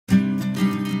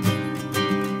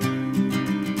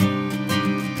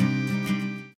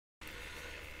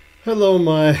Hello,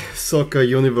 my soccer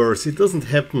universe. It doesn't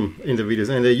happen in the videos,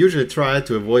 and I usually try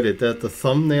to avoid it. That the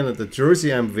thumbnail and the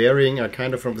jersey I'm wearing are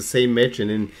kind of from the same match, and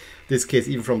in this case,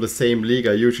 even from the same league.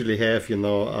 I usually have,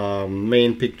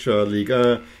 main picture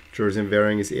Ligue jersey I'm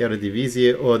wearing is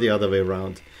Eredivisie, or the other way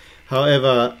around.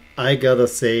 However, I gotta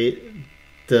say,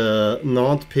 the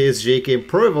Nantes PSG game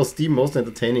probably was the most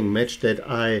entertaining match that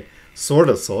I sort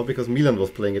of saw because Milan was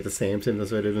playing at the same time.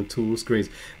 That's why I did on two screens.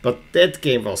 But that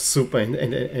game was super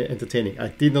entertaining. I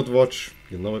did not watch,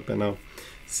 you know it by now,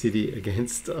 City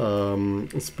against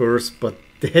Spurs, but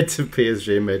that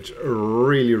PSG match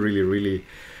really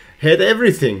had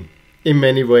everything in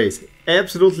many ways.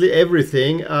 Absolutely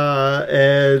everything,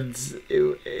 and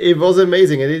it was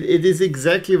amazing, and it is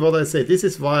exactly what I said. This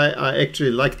is why I actually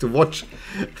like to watch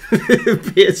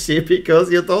PSG,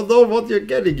 because you don't know what you're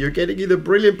getting. You're getting either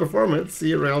brilliant performance,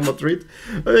 see Real Madrid,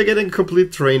 or you're getting a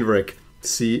complete train wreck,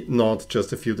 see not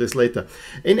just a few days later.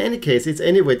 In any case, it's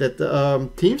anyway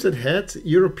that teams that had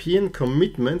European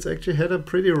commitments actually had a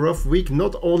pretty rough week,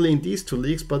 not only in these two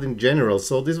leagues, but in general.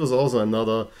 So this was also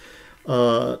another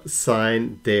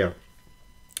sign there.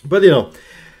 But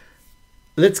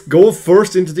let's go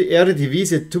first into the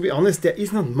Eredivisie. To be honest, there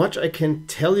is not much I can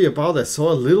tell you about. I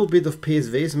saw a little bit of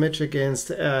PSV's match against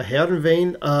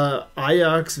Heerenveen.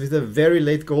 Ajax with a very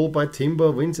late goal by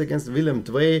Timber wins against Willem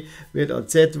II. We had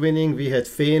AZ winning. We had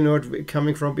Feyenoord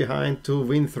coming from behind to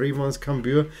win 3-1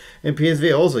 Cambuur. And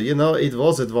PSV also, it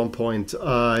was at one point,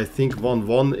 I think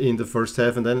 1-1 in the first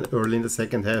half, and then early in the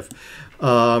second half.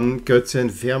 Götze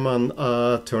and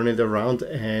Veerman turn it around,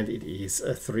 and it is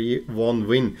a 3-1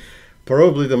 win.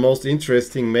 Probably the most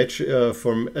interesting match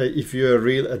if you're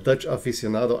a Dutch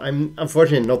aficionado. I'm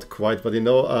unfortunately not quite, but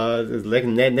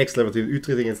next level to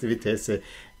Utrecht against Vitesse,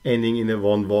 ending in a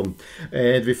 1-1.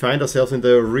 And we find ourselves in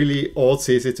the really odd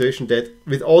situation that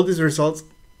with all these results,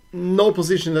 no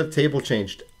position at the table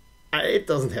changed. It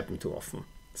doesn't happen too often.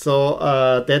 So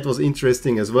that was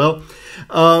interesting as well.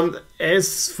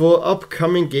 As for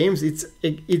upcoming games,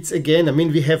 it's again. I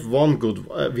mean, we have one good.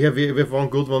 We have one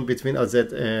good one between AZ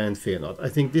and Feyenoord. I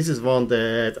think this is one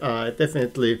that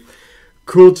definitely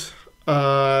could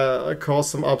cause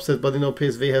some upset. But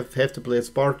PSV have to play at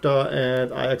Sparta,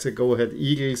 and Ajax go ahead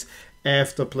Eagles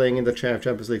after playing in the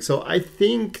Champions League. So I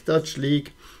think Dutch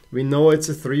League. We know it's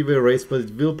a three-way race, but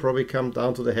it will probably come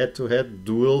down to the head-to-head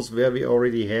duels where we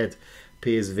already had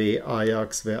PSV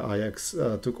Ajax, where Ajax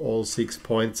took all 6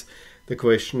 points. The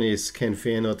question is, can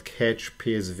Feyenoord catch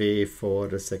PSV for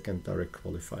the second direct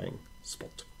qualifying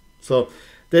spot? So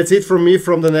that's it from me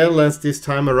from the Netherlands this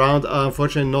time around.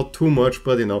 Unfortunately, not too much,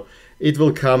 but it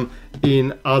will come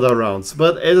in other rounds.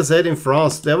 But as I said, in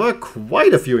France, there were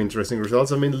quite a few interesting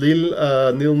results. I mean, Lille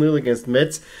 0-0 against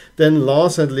Metz, then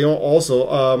Lens and Lyon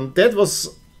also. That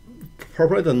was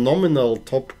probably the nominal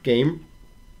top game.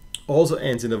 Also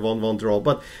ends in a 1-1 draw.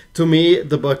 But to me,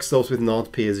 the buck stops with Nantes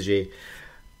PSG.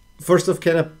 First off,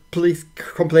 can I please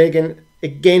complain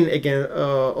again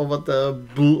over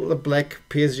the black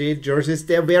PSG jerseys?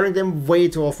 They're wearing them way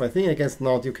too often. I think against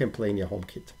Nantes you can play in your home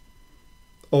kit.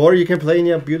 Or you can play in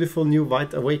your beautiful new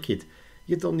white away kit.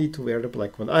 You don't need to wear the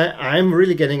black one. I'm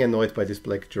really getting annoyed by this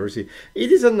black jersey.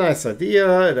 It is a nice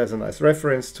idea. It has a nice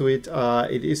reference to it.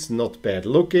 It is not bad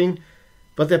looking.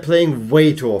 But they're playing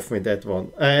way too often in that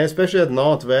one. Especially at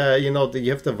Nantes, where, you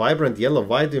have the vibrant yellow,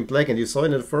 white and black. And you saw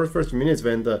in the first minutes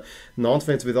when the Nantes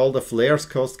fans with all the flares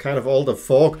caused kind of all the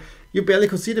fog. You barely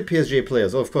could see the PSG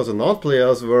players. Of course, the Nantes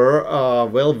players were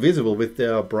well visible with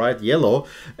their bright yellow.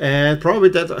 And probably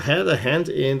that had a hand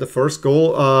in the first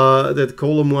goal that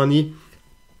Kolo Muani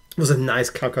was a nice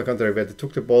counter where they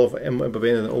took the ball of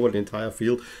Mbappé over the entire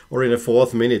field. Or in the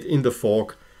 4th minute, in the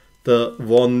fog, the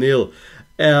 1-0.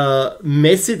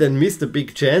 Messi then missed a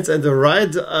big chance, and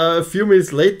a few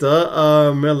minutes later,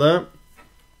 Merlin,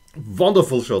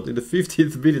 wonderful shot in the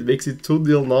 15th minute, makes it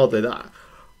 2-0 now. That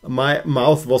my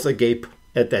mouth was agape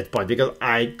at that point because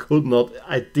I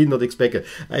did not expect it.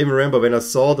 I even remember when I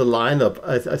saw the lineup,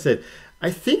 I said,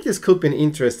 I think this could be an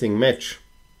interesting match.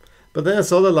 But then I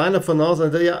saw the lineup for now,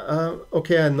 and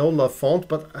okay, I know Lafont,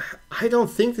 but I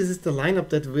don't think this is the lineup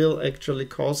that will actually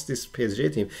cause this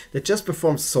PSG team that just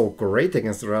performed so great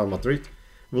against Real Madrid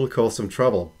will cause some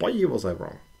trouble. Boy, was I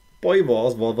wrong. Boy,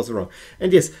 was wrong.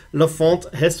 And yes, Lafont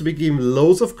has to be given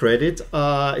loads of credit.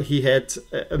 He had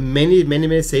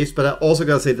many saves, but I also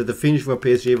gotta say that the finish for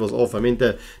PSG was off. I mean,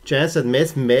 the chance that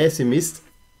Messi missed.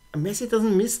 Messi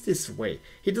doesn't miss this way.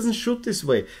 He doesn't shoot this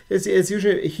way. It's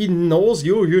usually, he knows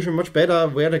usually much better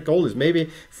where the goal is. Maybe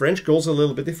French goals are a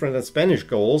little bit different than Spanish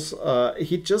goals.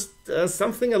 He just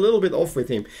something a little bit off with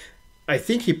him. I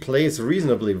think he plays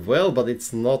reasonably well, but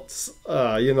it's not,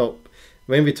 when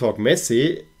when we talk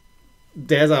Messi,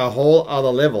 there's a whole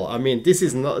other level. I mean, this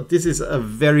is a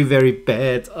very, very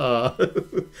bad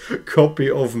copy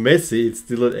of Messi. It's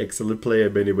still an excellent player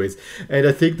in many ways. And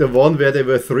I think the one where they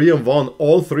were 3-on-1,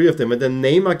 all three of them, and then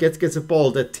Neymar gets a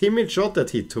ball, that timid shot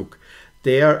that he took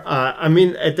there, I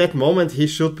mean, at that moment he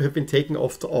should have been taken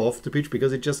off the pitch,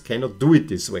 because he just cannot do it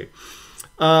this way.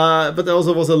 But there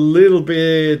also was a little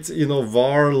bit,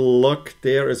 VAR luck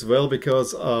there as well,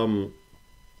 because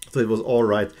so it was all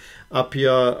right.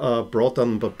 Apia brought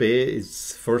on Mbappé.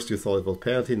 First you thought it was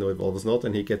penalty, no it was not,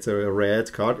 and he gets a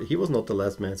red card. He was not the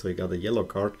last man, so he got a yellow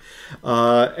card.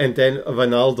 And then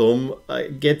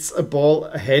Wijnaldum gets a ball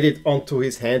headed onto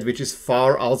his hand, which is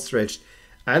far outstretched.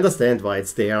 I understand why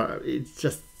it's there. It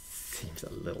just seems a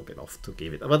little bit off to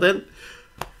give it. But then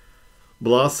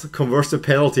Blas converts the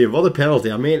penalty. What a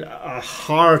penalty. I mean, a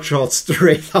hard shot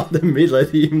straight down the middle,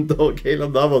 and even though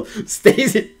Caleb Navon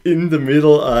stays in the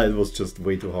middle, it was just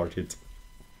way too hard hit.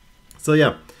 So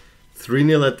yeah,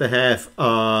 3-0 at the half.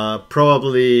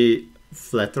 Probably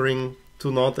flattering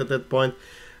to Nantes at that point,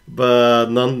 but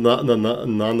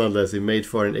nonetheless, it made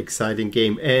for an exciting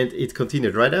game, and it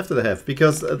continued right after the half,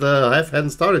 because the half hadn't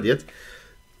started yet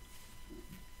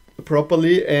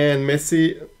properly, and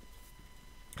Messi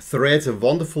threads a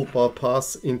wonderful ball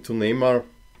pass into Neymar,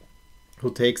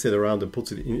 who takes it around and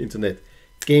puts it into net.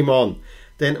 Game on.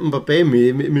 Then Mbappé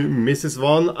misses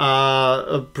one,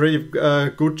 a pretty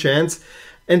good chance,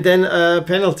 and then a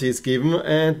penalty is given,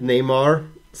 and Neymar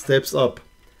steps up.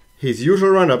 His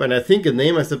usual run-up, and I think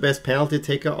Neymar is the best penalty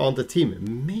taker on the team.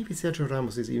 Maybe Sergio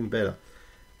Ramos is even better,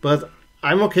 but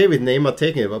I'm okay with Neymar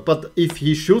taking it. But if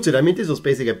he shoots it, I mean, this was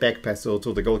basically a back pass to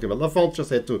the goalkeeper. Lafont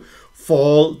just had to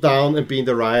fall down and be in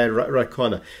the right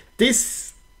corner.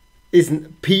 This is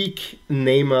peak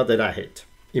Neymar that I hate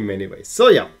in many ways. So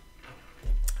yeah,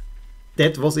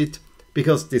 that was it.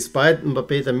 Because despite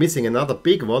Mbappé missing another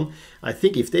big one, I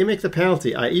think if they make the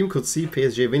penalty, I even could see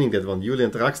PSG winning that one. Julian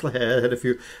Draxler had a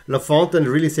few. Lafont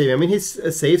really saving. I mean, his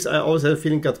saves, I always had a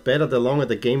feeling, got better the longer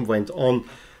the game went on.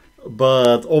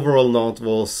 But overall, Nantes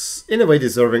was in a way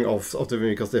deserving of the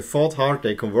win, because they fought hard,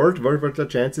 they converted their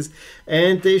chances,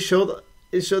 and they showed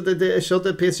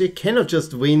that PSG cannot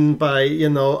just win by,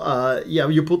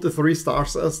 you put the 3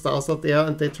 stars out there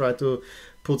and they try to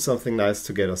put something nice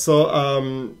together. So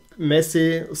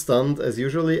Messi stunned as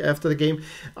usually after the game.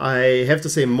 I have to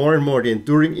say, more and more the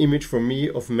enduring image for me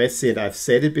of Messi, and I've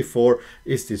said it before,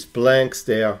 is this blank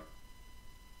stare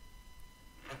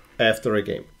after a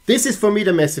game. This is for me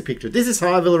the Messi picture. This is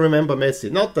how I will remember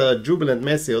Messi. Not the jubilant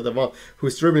Messi or the one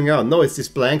who's dribbling out. No, it's this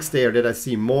blank stare that I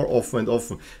see more often and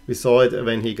often. We saw it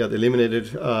when he got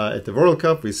eliminated at the World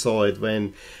Cup. We saw it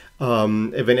when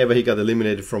whenever he got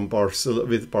eliminated from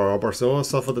Barcelona,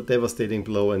 suffered a devastating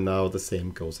blow, and now the same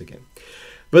goes again.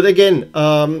 But again,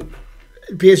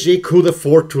 PSG could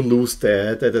afford to lose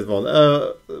that one.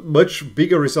 Much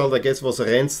bigger result, I guess, was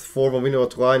Rennes 4-1 win over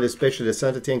Troyes, and especially the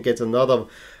Saint-Etienne gets another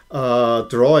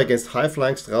draw against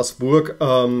high-flying Strasbourg,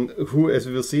 who, as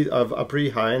we will see, are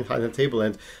pretty high in the table.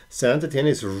 And Saint-Etienne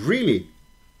is really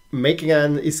making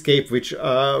an escape, which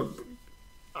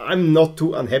I'm not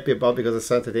too unhappy about, because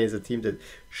Saint-Etienne is a team that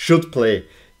should play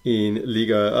in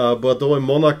Ligue. Bordeaux and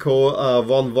Monaco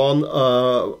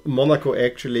 1-1. Monaco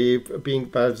actually being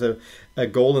by a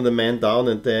goal and a man down,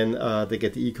 and then they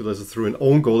get the equalizer through an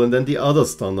own goal, and then the other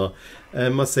stunner.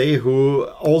 Marseille, who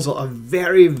also are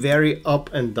very, very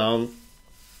up and down.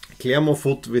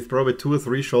 Clermont-Foot with probably 2 or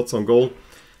 3 shots on goal,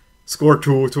 scored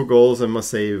two goals, and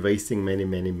Marseille wasting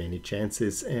many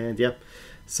chances. And yeah,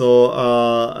 so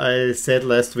I said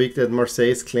last week that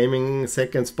Marseille is claiming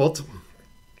second spot.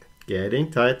 Getting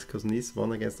tight, because Nice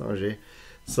won against Angers.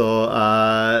 So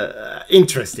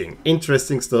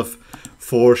interesting stuff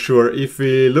for sure. If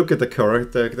we look at the current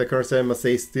state,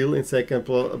 Marseille is still in second,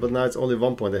 but now it's only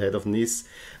 1 point ahead of Nice.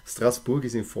 Strasbourg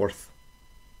is in 4th.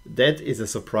 That is a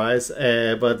surprise,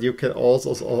 but you can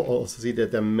also see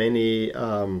that there are many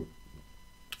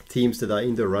teams that are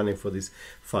in the running for this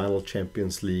final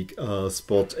Champions League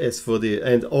spot. As for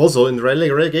and also in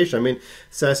relegation, I mean,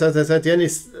 Saint-Etienne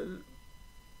is.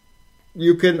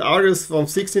 You can argue from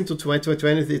 16 to 20,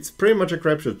 it's pretty much a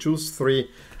crapshoot. Choose 3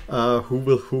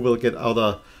 who will get out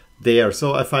of there.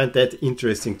 So I find that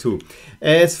interesting too.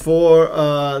 As for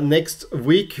next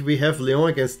week, we have Lyon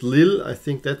against Lille. I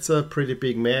think that's a pretty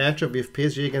big matchup. We have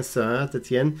PSG against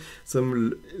Saint-Etienne. So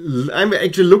I'm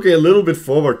actually looking a little bit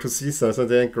forward to see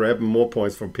Saint-Etienne grab more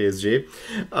points from PSG.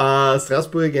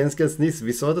 Strasbourg against Nice.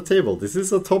 We saw the table. This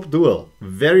is a top duel.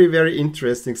 Very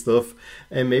interesting stuff.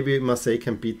 And maybe Marseille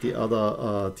can beat the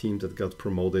other team that got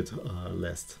promoted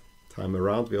last time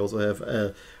around. We also have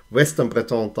a Western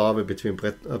Breton derby between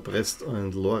Brest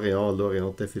and Lorient.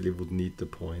 Lorient definitely would need the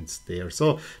points there.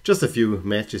 So just a few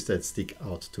matches that stick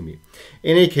out to me.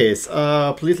 In any case,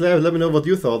 please let me know what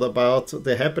you thought about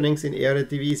the happenings in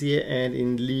Eredivisie and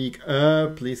in Ligue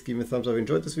 1. Please give me a thumbs up if you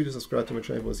enjoyed this video, subscribe to my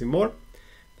channel if you want to see more.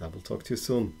 I will talk to you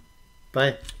soon.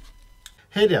 Bye.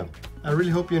 Hey there, I really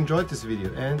hope you enjoyed this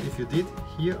video, and if you did,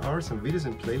 here are some videos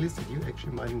and playlists that you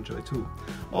actually might enjoy too.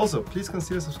 Also, please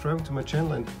consider subscribing to my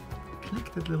channel and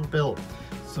click that little bell,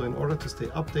 so in order to stay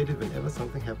updated whenever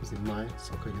something happens in my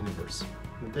soccer universe.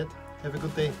 With that, have a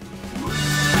good day.